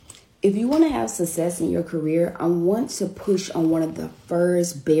If you want to have success in your career, I want to push on one of the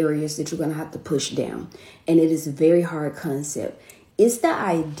first barriers that you're going to have to push down. And it is a very hard concept. It's the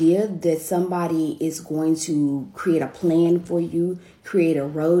idea that somebody is going to create a plan for you, create a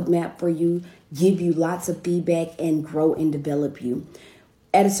roadmap for you, give you lots of feedback, and grow and develop you.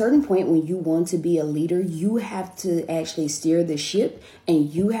 At a certain point, when you want to be a leader, you have to actually steer the ship and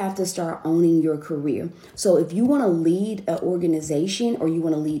you have to start owning your career. So if you want to lead an organization or you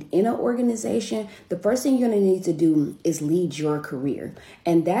want to lead in an organization, the first thing you're going to need to do is lead your career.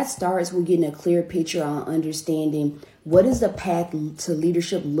 And that starts with getting a clear picture on understanding what does the path to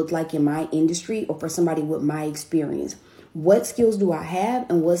leadership look like in my industry or for somebody with my experience. What skills do I have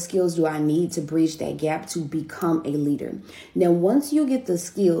and what skills do I need to bridge that gap to become a leader? Now, once you get the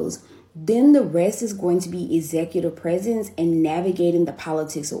skills, then the rest is going to be executive presence and navigating the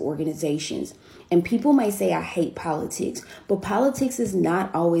politics of organizations. And people might say, I hate politics, but politics is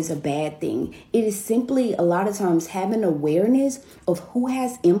not always a bad thing. It is simply a lot of times having awareness of who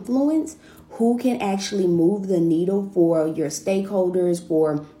has influence, who can actually move the needle for your stakeholders,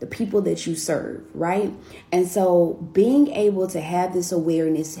 for the people that you serve, right? And so being able to have this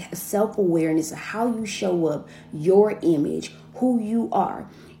awareness, self-awareness of how you show up, your image, who you are.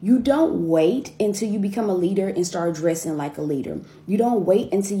 You don't wait until you become a leader and start dressing like a leader. You don't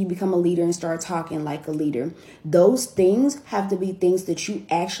wait until you become a leader and start talking like a leader. Those things have to be things that you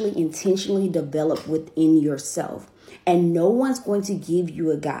actually intentionally develop within yourself. And no one's going to give you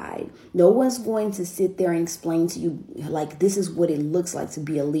a guide. No one's going to sit there and explain to you, like, this is what it looks like to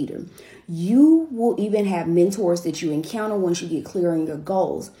be a leader. You will even have mentors that you encounter once you get clear on your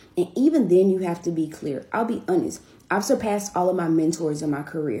goals. And even then you have to be clear. I'll be honest. I've surpassed all of my mentors in my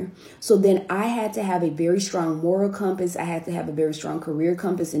career. So then I had to have a very strong moral compass. I had to have a very strong career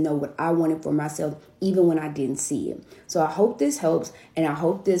compass and know what I wanted for myself, even when I didn't see it. So I hope this helps. And I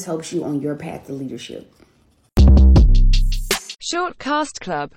hope this helps you on your path to leadership. Shortcast Club.